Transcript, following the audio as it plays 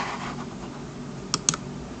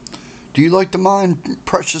Do you like to mine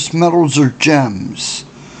precious metals or gems?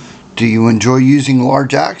 Do you enjoy using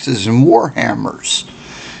large axes and warhammers?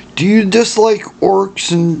 Do you dislike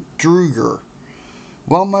orcs and Druger?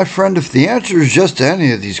 Well, my friend, if the answer is yes to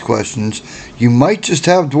any of these questions, you might just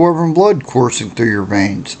have Dwarven blood coursing through your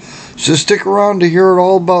veins. So stick around to hear it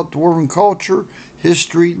all about Dwarven culture,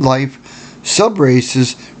 history, life,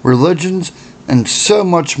 subraces, religions, and so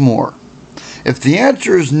much more. If the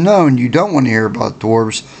answer is no and you don't want to hear about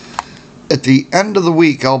dwarves, at the end of the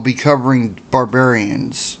week I'll be covering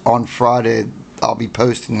barbarians. On Friday I'll be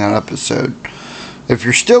posting that episode. If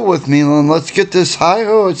you're still with me, then let's get this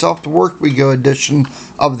hi-ho, it's off to work we go edition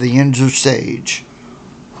of the Injur Sage.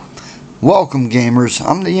 Welcome gamers,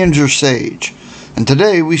 I'm the Injur Sage, and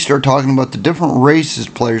today we start talking about the different races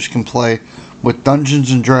players can play with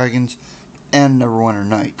Dungeons & Dragons and Neverwinter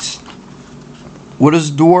Nights. What is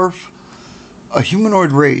a dwarf? A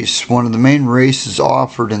humanoid race, one of the main races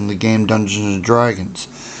offered in the game Dungeons & Dragons.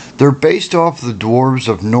 They're based off the dwarves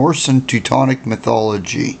of Norse and Teutonic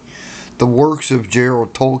mythology, the works of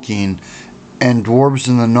Gerald Tolkien, and dwarves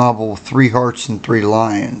in the novel Three Hearts and Three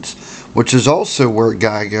Lions, which is also where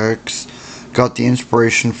Gygax got the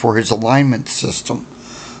inspiration for his alignment system,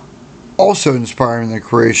 also inspiring the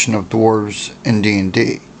creation of dwarves in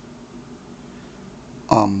D&D.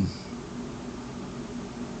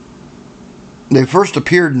 They first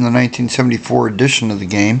appeared in the 1974 edition of the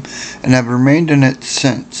game and have remained in it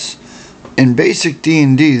since. In basic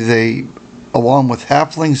D&D, they, along with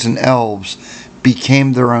halflings and elves,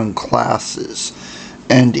 became their own classes,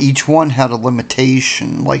 and each one had a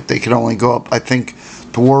limitation, like they could only go up, I think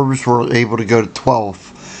dwarves were able to go to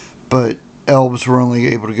 12th, but elves were only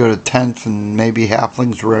able to go to 10th, and maybe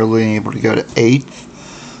halflings were only able to go to 8th.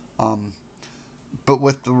 But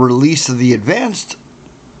with the release of the advanced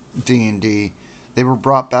D&D, they were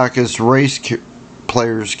brought back as race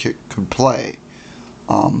players could play.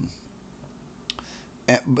 But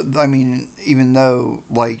I mean, even though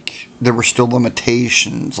like there were still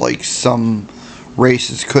limitations, like some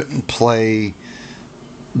races couldn't play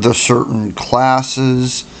the certain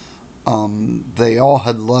classes, they all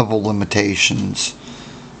had level limitations,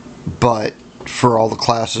 but for all the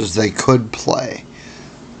classes they could play.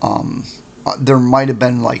 There might have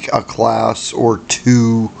been like a class or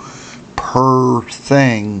two per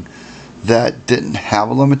thing that didn't have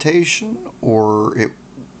a limitation, or it,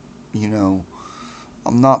 you know,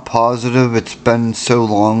 I'm not positive. It's been so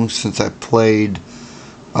long since I played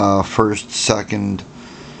first, second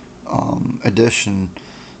edition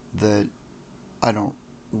that I don't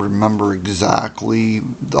remember exactly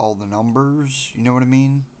all the numbers, you know what I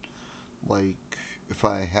mean? Like, if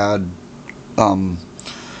I had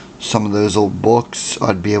some of those old books,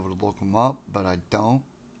 I'd be able to look them up, but I don't.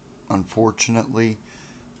 Unfortunately,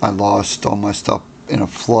 I lost all my stuff in a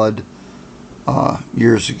flood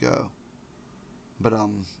years ago. But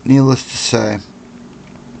needless to say,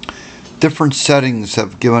 different settings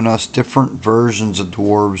have given us different versions of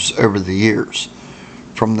dwarves over the years.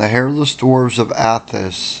 From the hairless dwarves of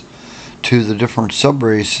Athos to the different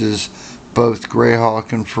subraces both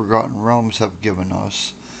Greyhawk and Forgotten Realms have given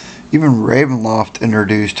us. Even Ravenloft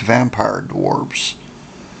introduced vampire dwarves.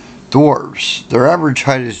 Dwarves. Their average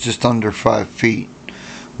height is just under 5 feet,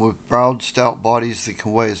 with broad, stout bodies that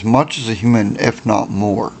can weigh as much as a human, if not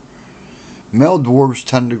more. Male dwarves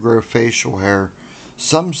tend to grow facial hair.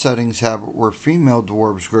 Some settings have it where female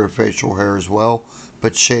dwarves grow facial hair as well,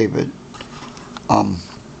 but shave it.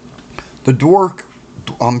 The dwarf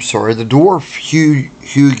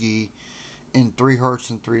Hughie in Three Hearts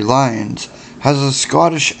and Three Lions has a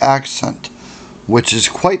Scottish accent, which is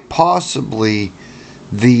quite possibly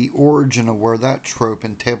the origin of where that trope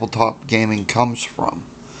in tabletop gaming comes from.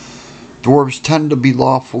 Dwarves tend to be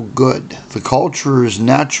lawful good. The culture is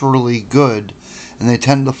naturally good, and they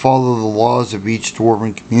tend to follow the laws of each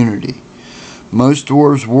dwarven community. Most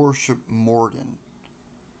dwarves worship Morden,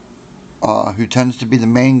 who tends to be the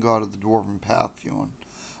main god of the dwarven pantheon.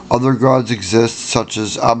 Other gods exist, such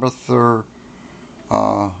as Abathur,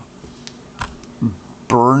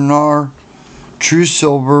 Bernard, True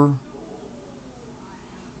Silver,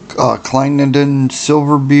 Kleinenden,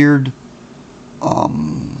 Silverbeard,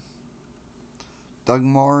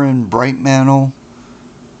 Dugmar and Brightmantle,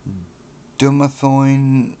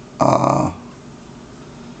 Dumathoin,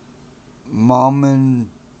 Malman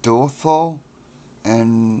Dothal,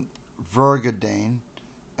 and Vergadane,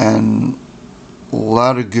 and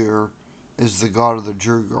Ladagur is the god of the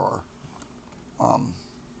Drugar.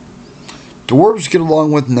 Dwarves get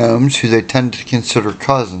along with gnomes, who they tend to consider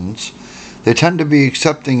cousins. They tend to be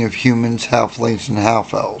accepting of humans, halflings, and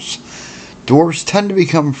half-elves. Dwarves tend to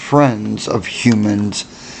become friends of humans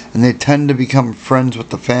and they tend to become friends with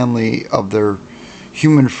the family of their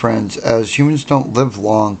human friends, as humans don't live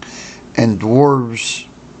long, and dwarves,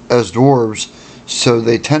 so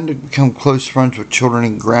they tend to become close friends with children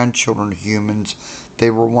and grandchildren of humans they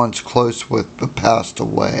were once close with but passed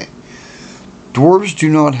away. Dwarves do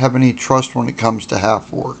not have any trust when it comes to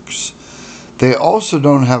half-orcs. They also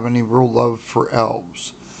don't have any real love for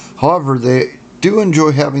elves. However, they do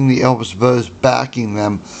enjoy having the elves' bows backing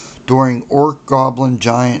them during orc, goblin,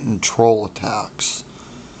 giant, and troll attacks.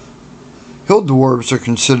 Hill dwarves are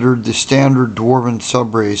considered the standard dwarven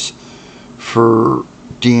subrace for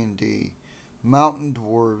D&D. Mountain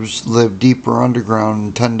dwarves live deeper underground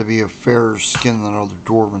and tend to be of fairer skin than other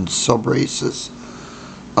dwarven subraces.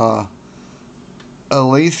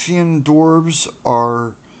 Elaithian dwarves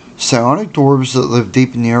are psionic dwarves that live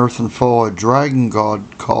deep in the earth and follow a dragon god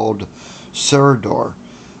called Cerador.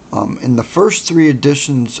 In the first 3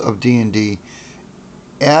 editions of D&D,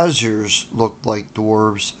 Azures looked like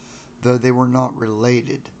dwarves, though they were not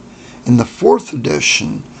related. In the 4th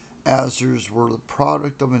edition, Azures were the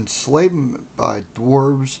product of enslavement by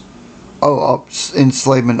dwarves,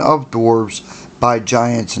 enslavement of dwarves by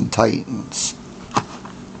giants and titans.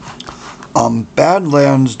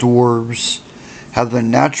 Badlands dwarves have the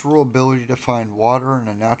natural ability to find water and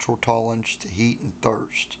a natural tolerance to heat and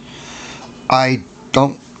thirst. I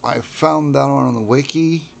found that on the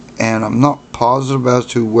wiki, and I'm not positive as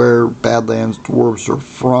to where Badlands dwarves are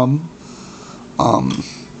from.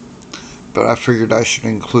 But I figured I should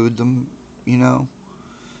include them,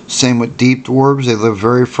 Same with deep dwarves. They live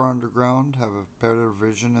very far underground, have a better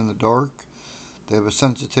vision in the dark. They have a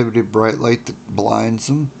sensitivity to bright light that blinds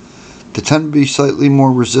them. They tend to be slightly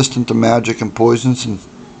more resistant to magic and poisons than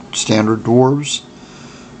standard dwarves.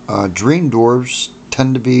 Dream dwarves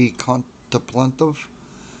tend to be contemplative,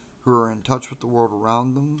 who are in touch with the world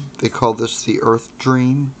around them. They call this the Earth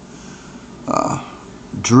Dream.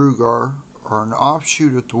 Drugar are an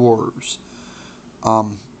offshoot of dwarves.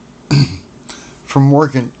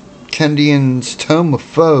 From Kendian's Tome of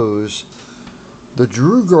Foes, the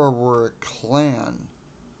Drugar were a clan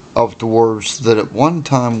of dwarves that at one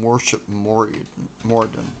time worshipped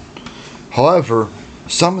Morden. However,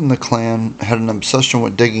 some in the clan had an obsession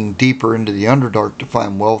with digging deeper into the Underdark to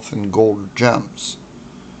find wealth and gold or gems.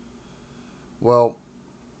 Well,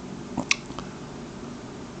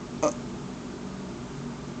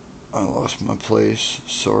 I lost my place.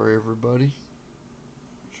 Sorry, everybody.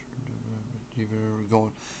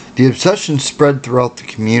 The obsession spread throughout the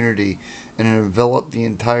community and it enveloped the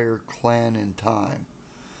entire clan in time.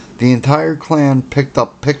 The entire clan picked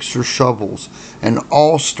up picks or shovels and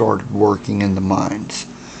all started working in the mines.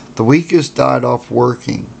 The weakest died off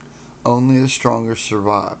working. Only the strongest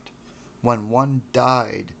survived. When one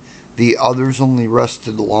died, the others only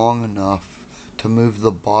rested long enough to move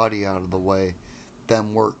the body out of the way.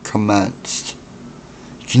 Then work commenced.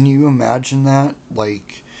 Can you imagine that?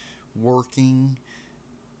 Like, working,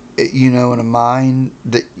 in a mine,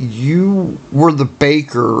 that you were the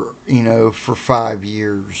baker, for 5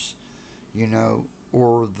 years, and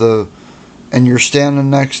you're standing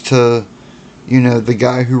next to, the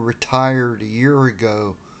guy who retired a year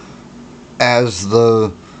ago as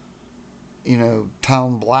the,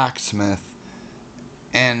 town blacksmith,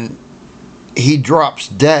 and he drops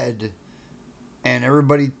dead, and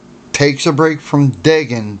everybody takes a break from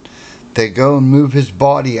digging. They go and move his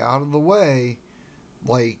body out of the way,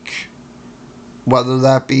 like, whether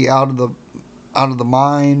that be out of the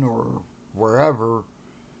mine or wherever,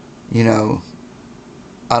 I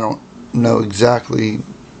don't know exactly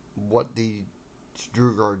what the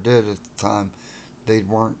Drugar did at the time. They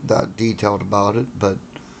weren't that detailed about it, but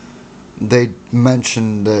they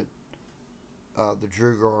mentioned that the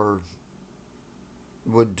Drugar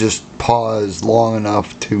would just pause long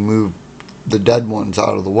enough to move the dead ones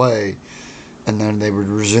out of the way, and then they would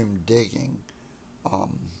resume digging.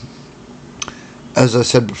 As I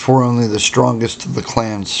said before, only the strongest of the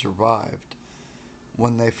clans survived.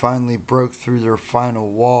 When they finally broke through their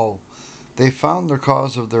final wall, they found the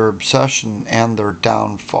cause of their obsession and their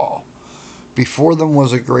downfall. Before them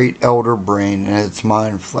was a great elder brain and its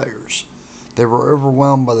mind flayers. They were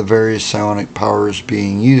overwhelmed by the various psionic powers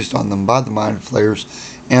being used on them by the mind flayers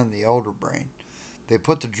and the elder brain. They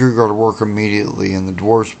put the Drugar to work immediately, and the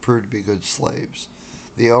dwarves proved to be good slaves.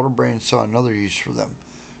 The elder brain saw another use for them.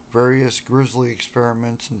 Various grisly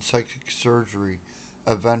experiments and psychic surgery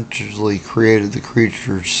eventually created the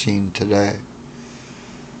creatures seen today.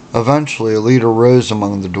 Eventually, a leader rose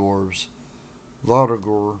among the dwarves.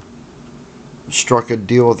 Laudagor struck a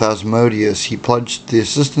deal with Asmodeus. He pledged the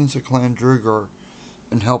assistance of Clan Drugar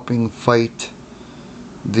in helping fight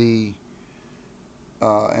the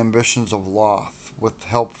ambitions of Loth. With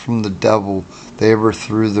help from the devil, they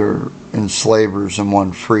overthrew their enslavers and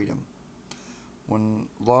won freedom. When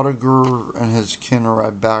Laudagor and his kin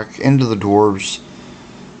arrived back into the dwarves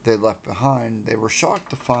they left behind, they were shocked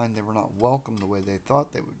to find they were not welcomed the way they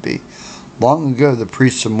thought they would be. Long ago, the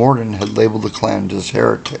priests of Morden had labeled the clan as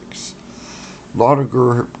heretics.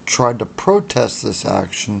 Laudagor tried to protest this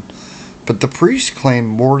action, but the priests claimed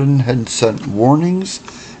Morden had sent warnings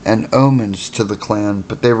and omens to the clan,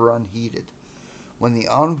 but they were unheeded. When the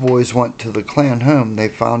envoys went to the clan home, they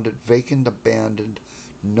found it vacant, abandoned,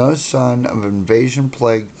 no sign of invasion,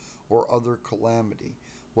 plague, or other calamity.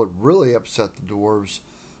 What really upset the dwarves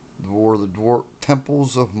were the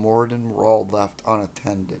temples of Morden were all left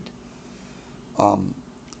unattended.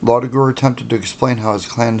 Laudagor attempted to explain how his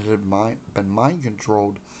clan had been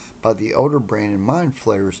mind-controlled by the Elder Brain and Mind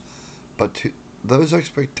Flayers, but those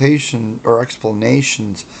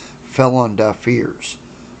explanations fell on deaf ears.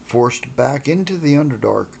 Forced back into the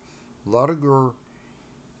Underdark, Laudagor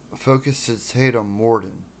focused its hate on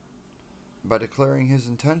Morden. By declaring his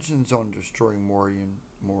intentions on destroying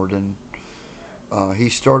Morden, he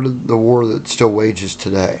started the war that still wages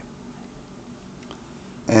today.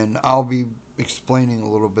 And I'll be explaining a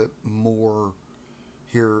little bit more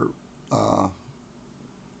here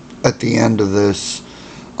at the end of this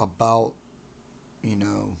about,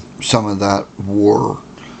 some of that war.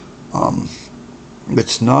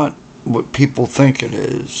 It's not what people think it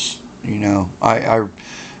is. I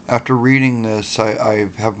after reading this, I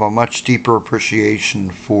have a much deeper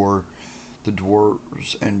appreciation for the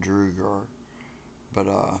Dwarves and Drugar.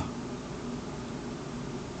 But,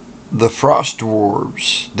 the Frost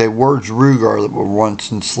Dwarves, they were Drugar that were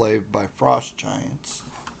once enslaved by Frost Giants.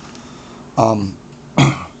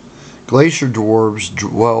 Glacier Dwarves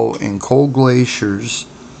dwell in cold glaciers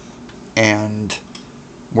and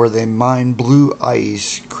where they mine blue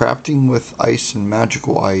ice, crafting with ice and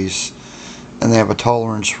magical ice, and they have a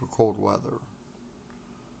tolerance for cold weather.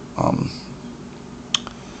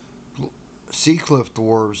 Seacliff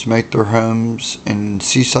Dwarves make their homes in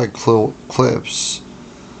seaside cliffs,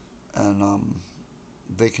 and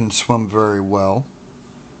they can swim very well.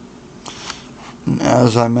 And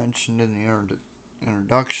as I mentioned in the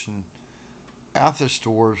introduction, Athos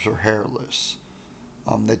Dwarves are hairless.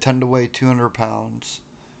 They tend to weigh 200 pounds,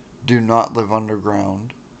 do not live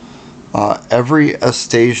underground. Every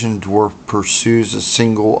Astasian dwarf pursues a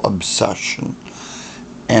single obsession,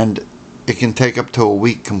 and it can take up to a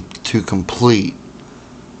week to complete,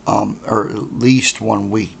 or at least 1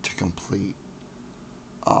 week to complete.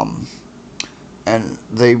 And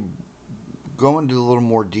they go into a little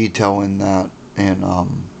more detail in that, and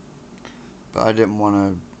but I didn't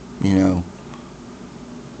want to,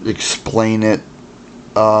 explain it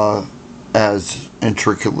as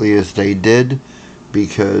intricately as they did,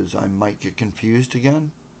 because I might get confused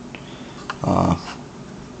again.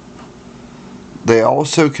 They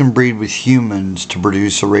also can breed with humans to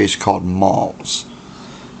produce a race called Mauls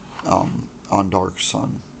on Dark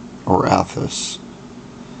Sun, or Athos.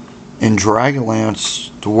 In Dragonlance,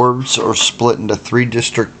 dwarves are split into 3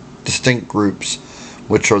 distinct groups,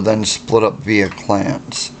 which are then split up via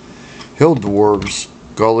clans. Hill Dwarves,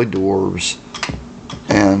 Gully Dwarves,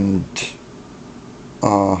 and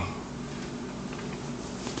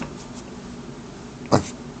I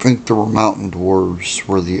think there were Mountain Dwarves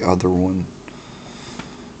were the other one.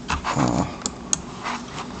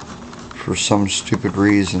 For some stupid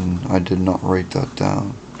reason, I did not write that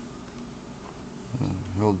down.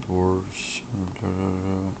 Hill Dwarves,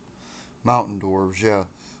 Mountain Dwarves, yeah.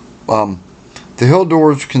 The Hill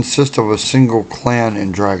Dwarves consist of a single clan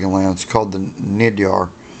in Dragonlance called the Nidar,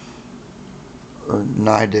 or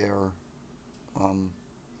Nidar.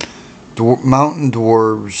 Mountain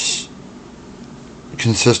Dwarves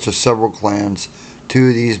consist of several clans, 2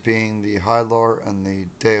 of these being the Hylar and the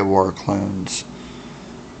Daewar clans.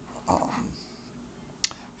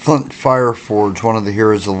 Flint Fireforge, one of the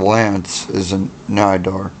heroes of the Lance, is in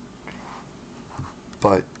Nidar.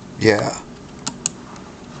 But, yeah.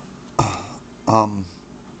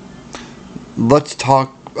 Let's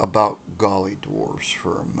talk about Gully Dwarves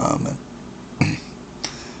for a moment.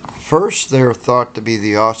 First, they are thought to be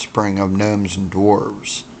the offspring of gnomes and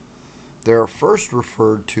dwarves. They are first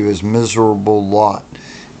referred to as miserable lot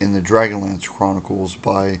in the Dragonlance Chronicles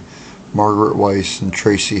by Margaret Weiss and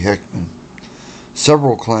Tracy Hickman.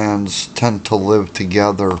 Several clans tend to live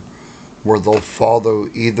together where they'll follow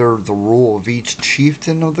either the rule of each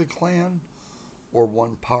chieftain of the clan or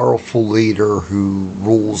one powerful leader who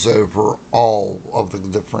rules over all of the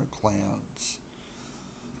different clans.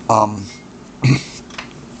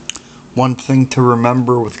 One thing to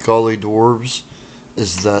remember with Gully Dwarves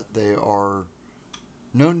is that they are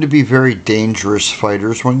known to be very dangerous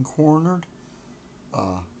fighters when cornered.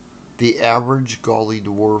 The average Gauli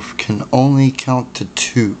dwarf can only count to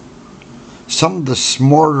 2. Some of the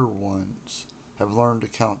smarter ones have learned to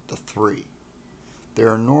count to 3. They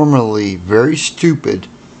are normally very stupid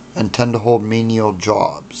and tend to hold menial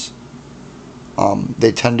jobs.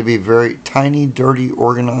 They tend to be very tiny, dirty,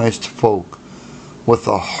 organized folk with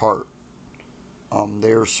a heart.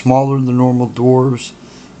 They are smaller than normal dwarves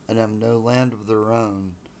and have no land of their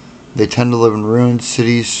own. They tend to live in ruined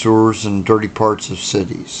cities, sewers, and dirty parts of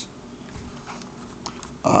cities.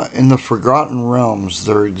 In the Forgotten Realms,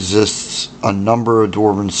 there exists a number of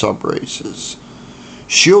dwarven subraces.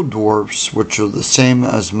 Shield dwarfs, which are the same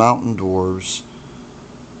as mountain dwarves,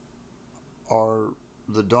 are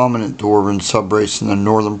the dominant dwarven subrace in the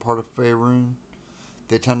northern part of Faerun.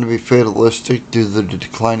 They tend to be fatalistic due to the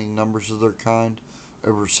declining numbers of their kind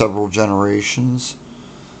over several generations.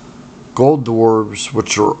 Gold dwarves,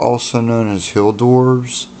 which are also known as hill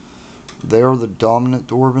dwarves, they are the dominant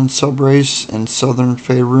dwarven subrace in southern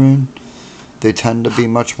Faerun. They tend to be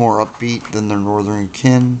much more upbeat than their northern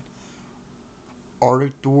kin.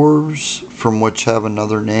 Arctic dwarves, from which have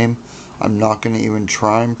another name I'm not going to even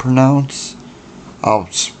try and pronounce. I'll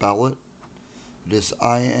spell it. It is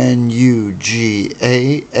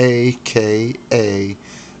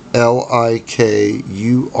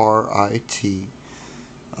INUGAAKALIKURIT.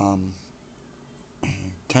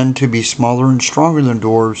 Tend to be smaller and stronger than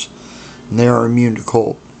dwarves, and they are immune to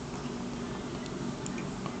cold.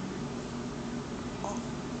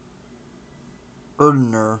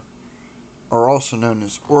 Erdener are also known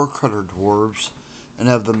as ore cutter dwarves and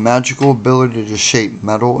have the magical ability to shape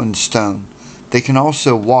metal and stone. They can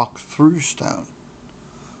also walk through stone.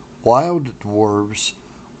 Wild dwarves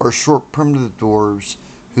are short primitive dwarves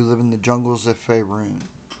who live in the jungles of Faerun.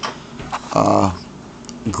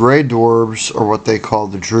 Grey dwarves are what they call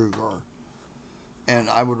the Drugar. And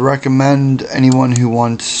I would recommend anyone who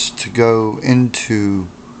wants to go into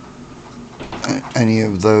any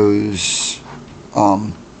of those,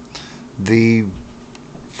 the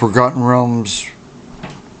Forgotten Realms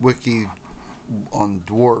wiki on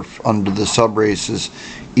dwarf under the subraces.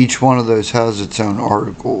 Each one of those has its own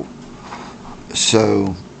article.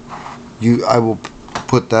 So I will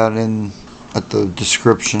put that in at the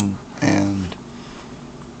description, and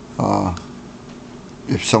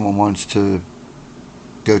if someone wants to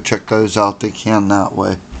go check those out, they can that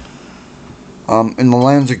way. In the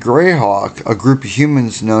lands of Greyhawk, a group of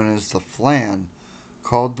humans known as the Flan,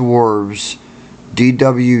 called dwarves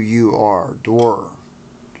DWUR, Dwar.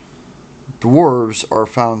 Dwarves are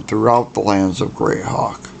found throughout the lands of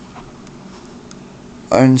Greyhawk.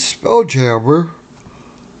 And Spelljammer,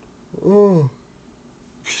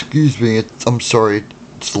 excuse me, I'm sorry,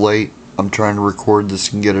 it's late. I'm trying to record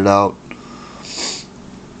this and get it out.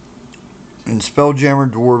 In Spelljammer,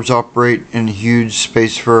 dwarves operate in huge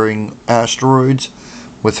spacefaring asteroids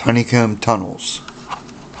with honeycomb tunnels.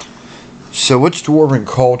 So what's dwarven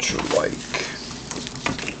culture like?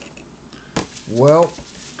 Well,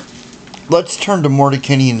 let's turn to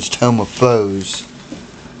Mordekaine's Tome of Foes,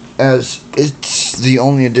 as it's the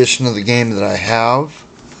only edition of the game that I have.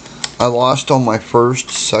 I lost all my first,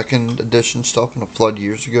 second edition stuff in a flood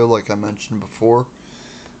years ago, like I mentioned before.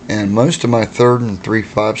 And most of my 3rd and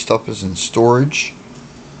 3.5 stuff is in storage.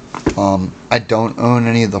 I don't own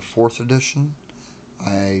any of the 4th edition.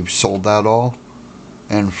 I sold that all.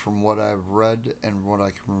 And from what I've read and what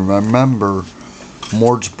I can remember,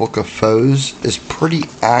 Mord's Book of Foes is pretty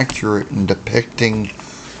accurate in depicting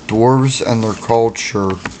dwarves and their culture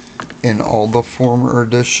in all the former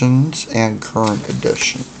editions and current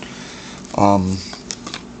edition.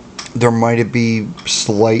 There might be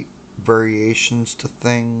slight variations to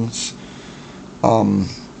things,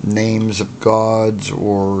 names of gods,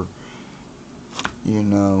 or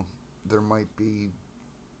there might be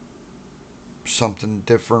something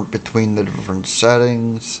different between the different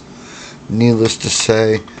settings. Needless to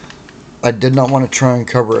say, I did not want to try and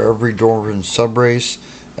cover every dwarven subrace,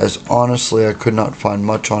 as honestly I could not find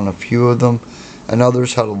much on a few of them, and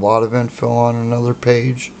others had a lot of info on another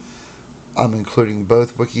page. I'm including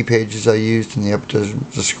both wiki pages I used in the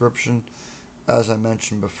episode description. As I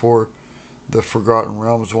mentioned before, the Forgotten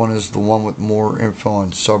Realms one is the one with more info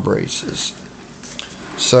on subraces.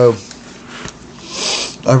 So,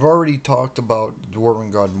 I've already talked about the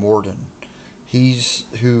dwarven god Morden. He's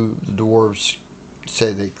who the dwarves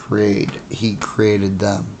say they create. He created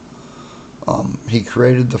them. He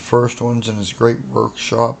created the first ones in his great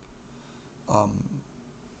workshop.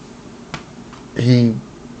 He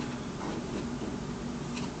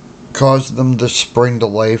caused them to spring to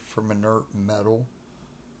life from inert metal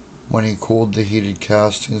when he cooled the heated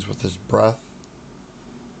castings with his breath.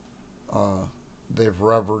 They've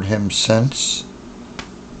revered him since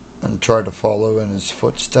and tried to follow in his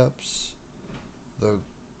footsteps, though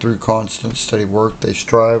through constant steady work they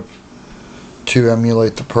strive to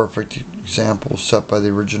emulate the perfect example set by the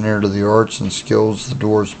originator of the arts and skills the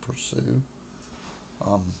dwarves pursue.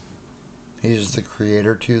 He is the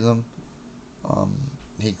creator to them.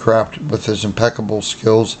 He crafted, with his impeccable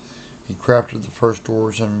skills, he crafted the first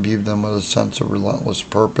dwarves and imbued them with a sense of relentless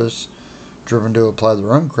purpose, driven to apply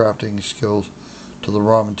their own crafting skills to the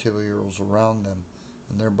raw materials around them,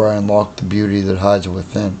 and thereby unlock the beauty that hides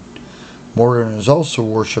within. Morgan is also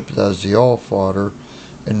worshipped as the Allfather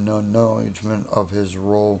in acknowledgement of his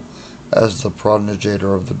role as the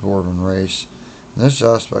progenitor of the dwarven race. In this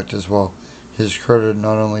aspect as well, he is credited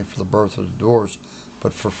not only for the birth of the dwarves,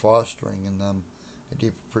 but for fostering in them a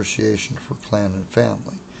deep appreciation for clan and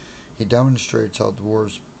family. He demonstrates how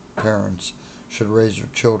dwarves' parents should raise their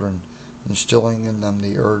children, instilling in them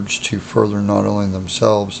the urge to further not only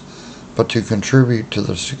themselves, but to contribute to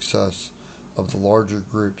the success of the larger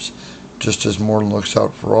groups, just as Morton looks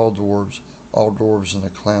out for all dwarves in the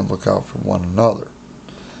clan look out for one another.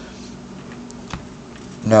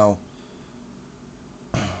 Now,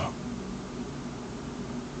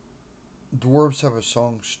 dwarves have a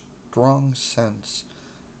strong sense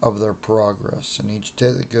of their progress, and each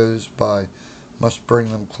day that goes by must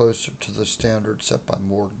bring them closer to the standard set by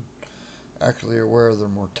Morton. Accurately aware of their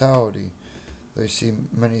mortality, they see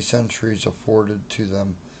many centuries afforded to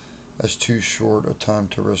them as too short a time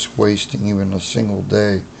to risk wasting even a single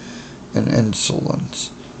day in insolence.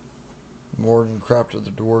 Morton crafted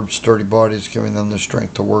the dwarves' sturdy bodies, giving them the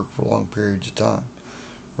strength to work for long periods of time.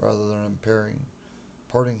 Rather than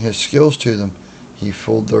imparting his skills to them, he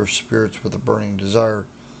filled their spirits with a burning desire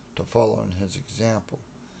to follow in his example.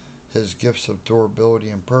 His gifts of durability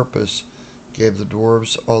and purpose gave the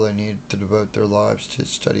dwarves all they needed to devote their lives to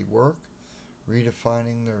steady work,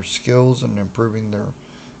 redefining their skills and improving their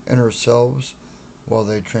inner selves while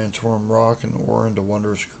they transform rock and ore into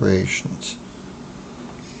wondrous creations.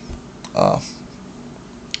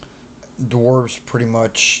 Dwarves pretty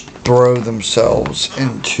much throw themselves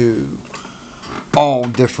into all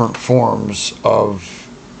different forms of,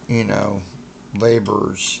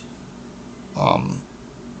 labors.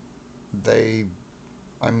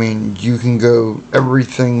 You can go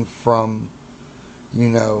everything from,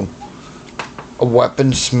 a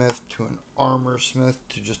weaponsmith to an armor smith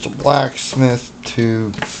to just a blacksmith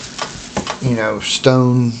to,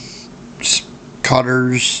 stone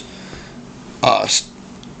cutters.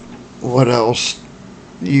 What else?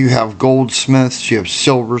 You have goldsmiths, you have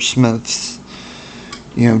silversmiths,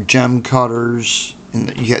 gem cutters, and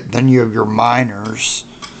then you have your miners.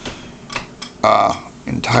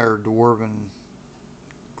 Entire dwarven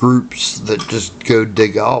groups that just go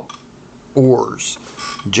dig up ores,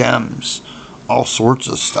 gems, all sorts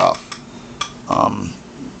of stuff.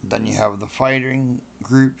 Then you have the fighting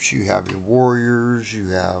groups, you have your warriors, you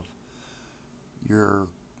have your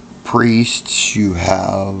priests, you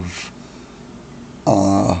have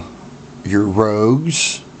your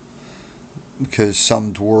rogues, because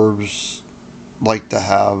some dwarves like to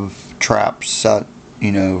have traps set,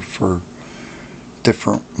 for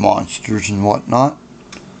different monsters and whatnot.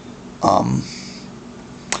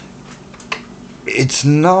 It's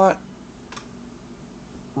not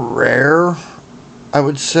rare, I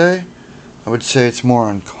would say. It's more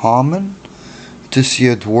uncommon to see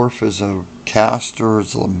a dwarf as a caster,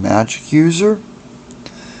 as a magic user.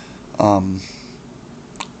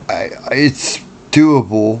 It's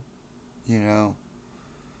doable,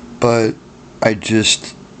 but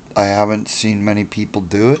I haven't seen many people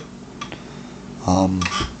do it.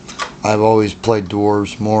 I've always played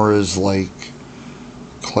dwarves more as like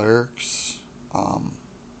clerics,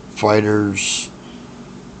 fighters.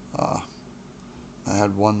 I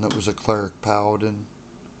had one that was a cleric paladin.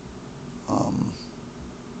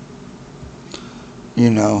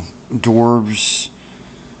 Dwarves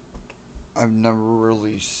I've never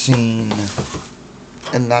really seen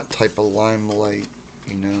in that type of limelight,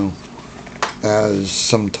 as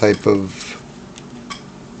some type of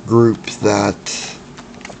group that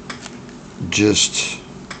just,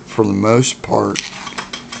 for the most part,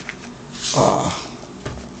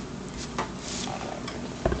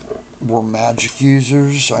 were magic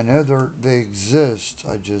users. I know they exist.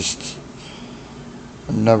 I just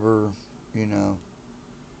never,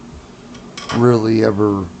 really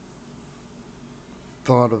ever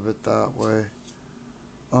thought of it that way.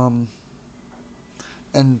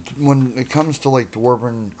 And when it comes to like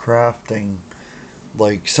dwarven crafting,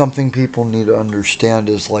 Like, something people need to understand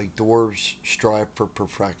is, like, dwarves strive for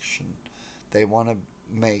perfection. They want to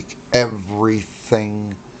make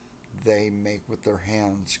everything they make with their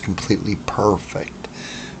hands completely perfect.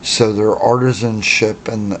 So their artisanship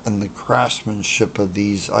and the craftsmanship of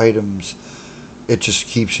these items, it just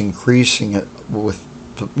keeps increasing it with,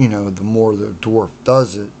 the more the dwarf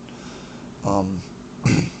does it, um,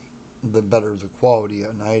 the better the quality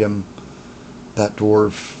an item that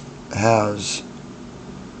dwarf has.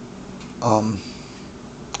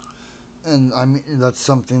 And I mean, that's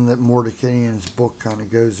something that Mordecai's book kind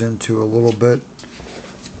of goes into a little bit.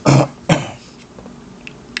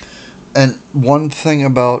 And one thing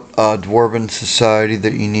about Dwarven society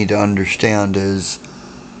that you need to understand is,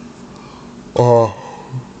 I'm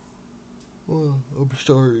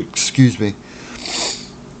sorry, excuse me.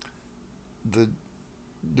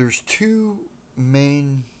 There's two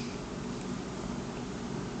main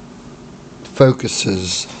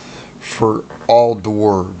focuses for all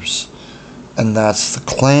dwarves, and that's the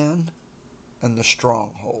clan and the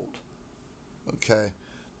stronghold. Okay,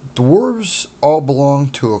 dwarves all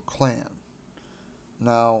belong to a clan.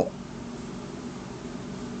 Now,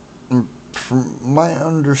 from my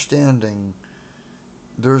understanding,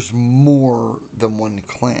 there's more than one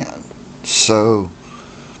clan. So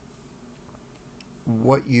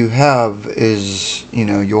what you have is,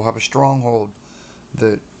 you'll have a stronghold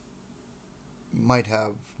that might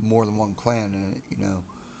have more than one clan in it,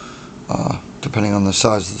 depending on the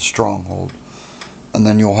size of the stronghold. And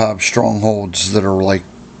then you'll have strongholds that are like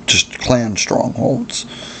just clan strongholds.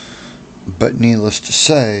 But needless to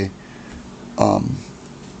say, the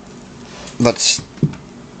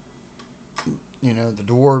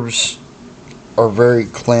dwarves are very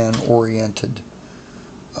clan oriented.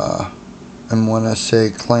 And when I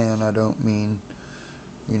say clan, I don't mean,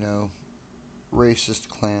 racist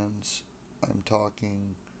clans. I'm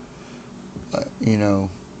talking,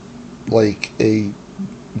 like a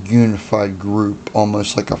unified group,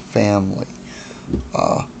 almost like a family.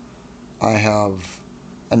 I have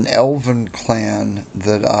an elven clan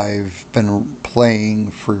that I've been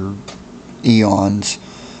playing for eons,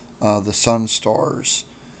 the Sunstars.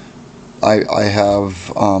 I have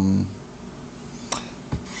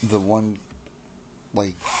the one,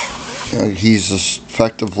 like, he's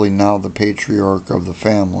effectively now the patriarch of the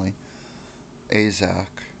family,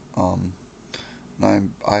 Azak.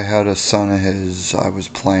 I had a son of his I was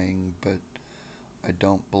playing, but I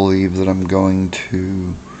don't believe that I'm going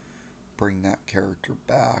to bring that character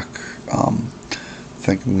back. I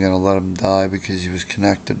think I'm going to let him die because he was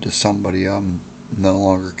connected to somebody I'm no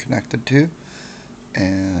longer connected to,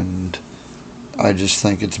 and I just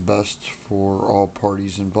think it's best for all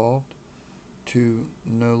parties involved to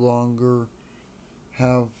no longer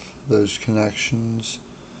have those connections,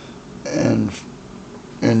 and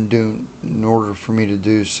in order for me to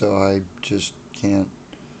do so, I just can't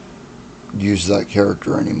use that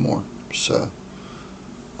character anymore. So,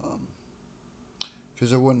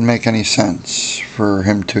 because it wouldn't make any sense for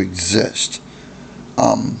him to exist,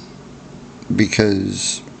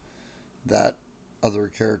 because that other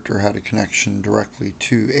character had a connection directly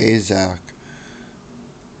to Azak,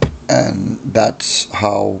 and that's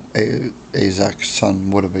how Azak's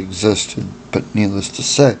son would have existed. But needless to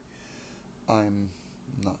say, I'm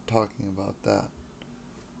not talking about that.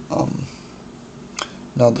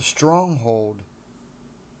 Now the stronghold,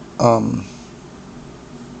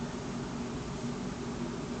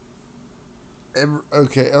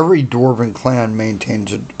 every Dwarven clan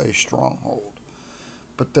maintains a stronghold,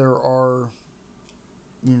 but there are,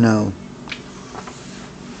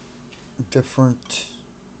 different,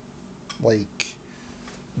 like,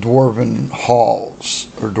 Dwarven halls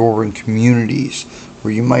or Dwarven communities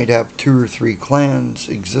where you might have 2 or 3 clans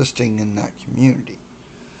existing in that community.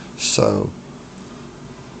 So,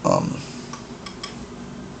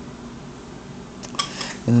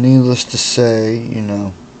 and needless to say,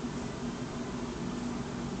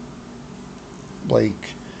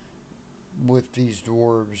 like, with these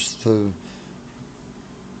dwarves, the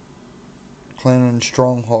clan and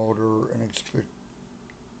stronghold are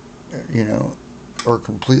are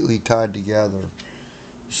completely tied together.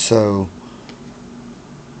 So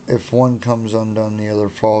if one comes undone, the other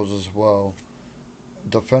falls as well.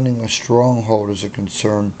 Defending a stronghold is a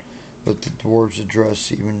concern that the dwarves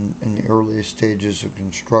address even in the earliest stages of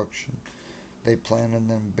construction. They plan and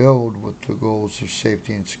then build with the goals of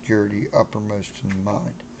safety and security uppermost in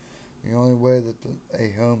mind. The only way that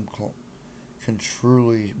a home can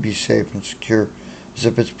truly be safe and secure is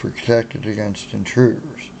if it's protected against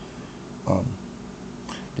intruders.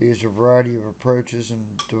 They use a variety of approaches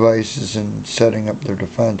and devices in setting up their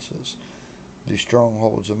defenses. The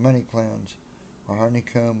strongholds of many clans are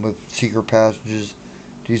honeycombed with secret passages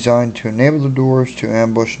designed to enable the dwarves to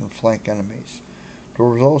ambush and flank enemies.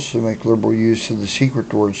 Dwarves also make liberal use of the secret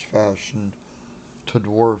doors fashioned to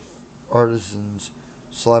dwarf artisans,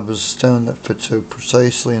 slabs of stone that fit so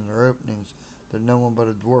precisely in their openings that no one but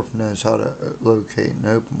a dwarf knows how to locate and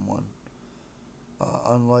open one.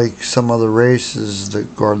 Unlike some other races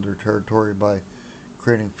that guard their territory by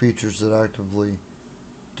creating features that actively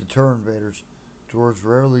deter invaders, dwarves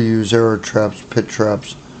rarely use arrow traps, pit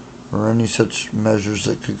traps, or any such measures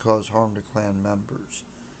that could cause harm to clan members.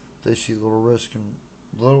 They see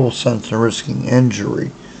little sense in risking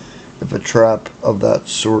injury if a trap of that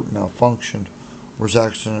sort malfunctioned or was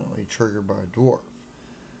accidentally triggered by a dwarf.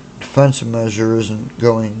 Defensive measure isn't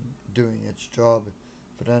doing its job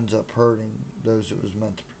if it ends up hurting those it was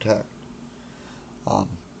meant to protect.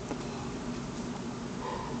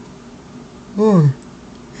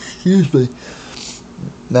 Excuse me.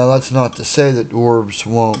 Now that's not to say that dwarves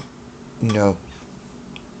won't,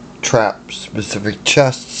 trap specific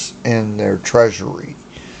chests in their treasury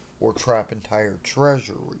or trap entire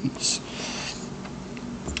treasuries.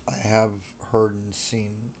 I have heard and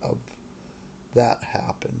seen of that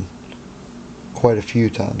happen quite a few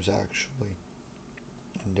times, actually,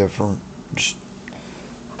 in different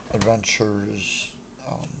adventures,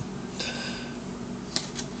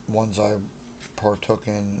 ones I partook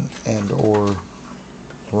in and or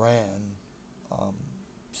ran.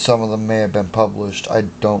 Some of them may have been published. I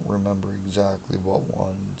don't remember exactly what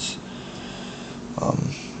ones.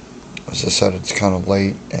 As I said, it's kind of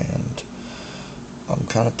late and I'm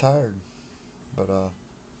kind of tired, but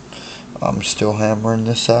I'm still hammering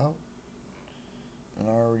this out. And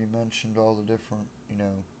I already mentioned all the different,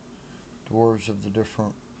 dwarves of the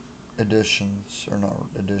different editions, or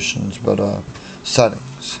not editions, but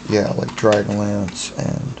settings. Yeah, like Dragonlance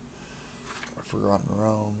and Forgotten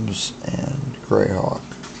Realms and Greyhawk.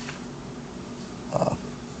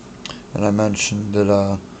 And I mentioned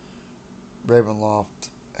that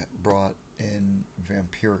Ravenloft brought in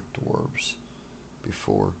vampiric dwarves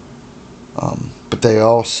before, but they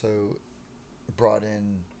also brought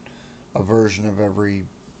in a version of every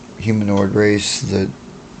humanoid race that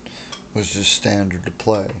was just standard to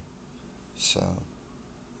play. So I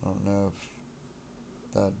don't know if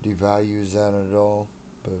that devalues that at all,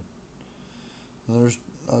 but there's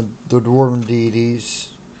the dwarven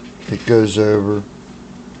deities. It goes over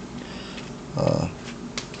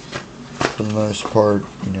for the most part,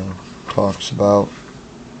 talks about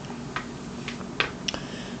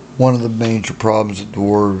one of the major problems with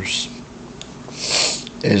dwarves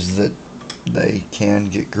is that they can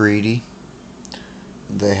get greedy.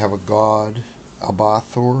 They have a god,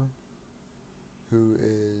 Abathor, who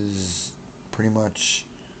is pretty much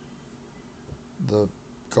the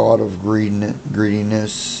god of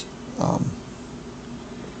greediness.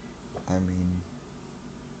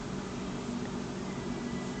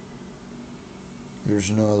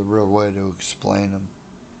 There's no other real way to explain him.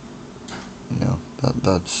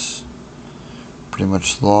 That's pretty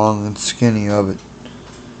much the long and skinny of it.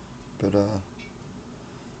 But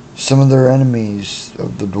some of their enemies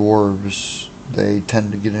of the dwarves, they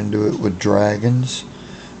tend to get into it with dragons,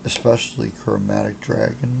 especially chromatic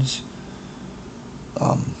dragons,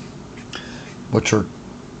 which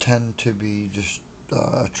tend to be just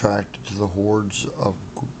attracted to the hordes of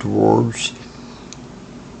dwarves.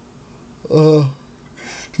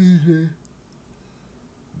 Excuse me.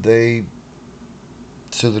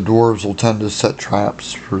 So the dwarves will tend to set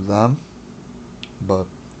traps for them, or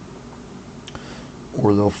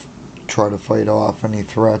they'll try to fight off any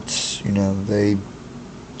threats. They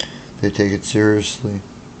take it seriously.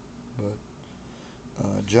 But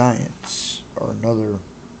giants are another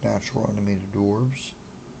natural enemy to dwarves.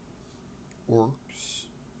 Orcs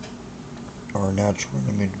are a natural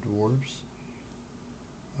enemy to dwarves.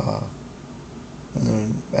 And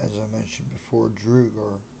then, as I mentioned before,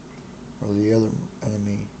 Drugar are the other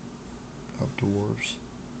enemy of dwarves.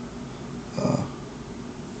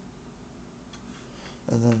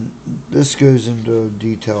 And then this goes into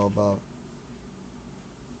detail about,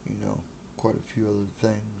 quite a few other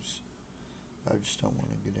things I just don't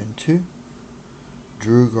want to get into.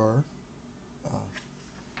 Drugar.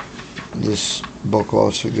 This book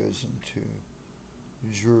also goes into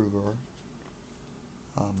Drugar.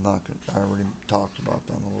 I already talked about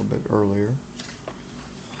them a little bit earlier.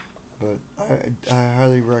 But I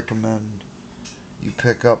highly recommend you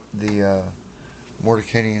pick up the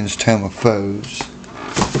Mordecaian's Tome of Foes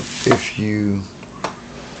if you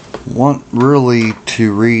want really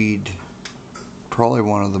to read probably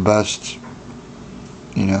one of the best,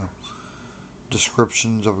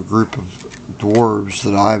 descriptions of a group of dwarves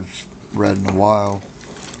that I've read in a while,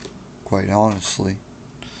 quite honestly.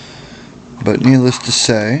 But needless to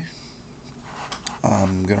say,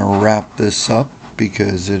 I'm going to wrap this up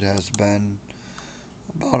because it has been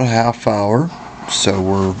about a half hour, so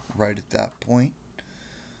we're right at that point.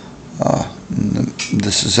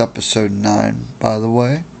 This is episode 9, by the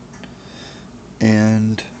way,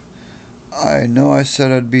 and I know I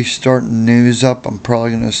said I'd be starting news up. I'm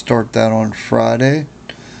probably going to start that on Friday.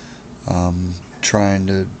 Trying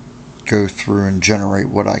to go through and generate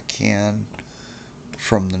what I can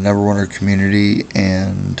from the Neverwinter community,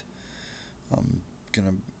 and I'm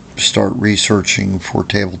going to start researching for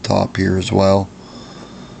tabletop here as well.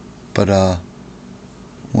 But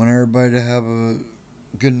want everybody to have a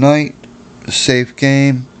good night, a safe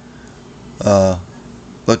game.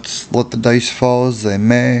 Let's let the dice fall as they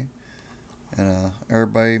may, and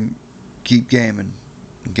everybody keep gaming.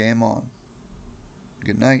 Game on.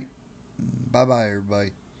 Good night. Bye bye,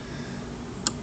 everybody.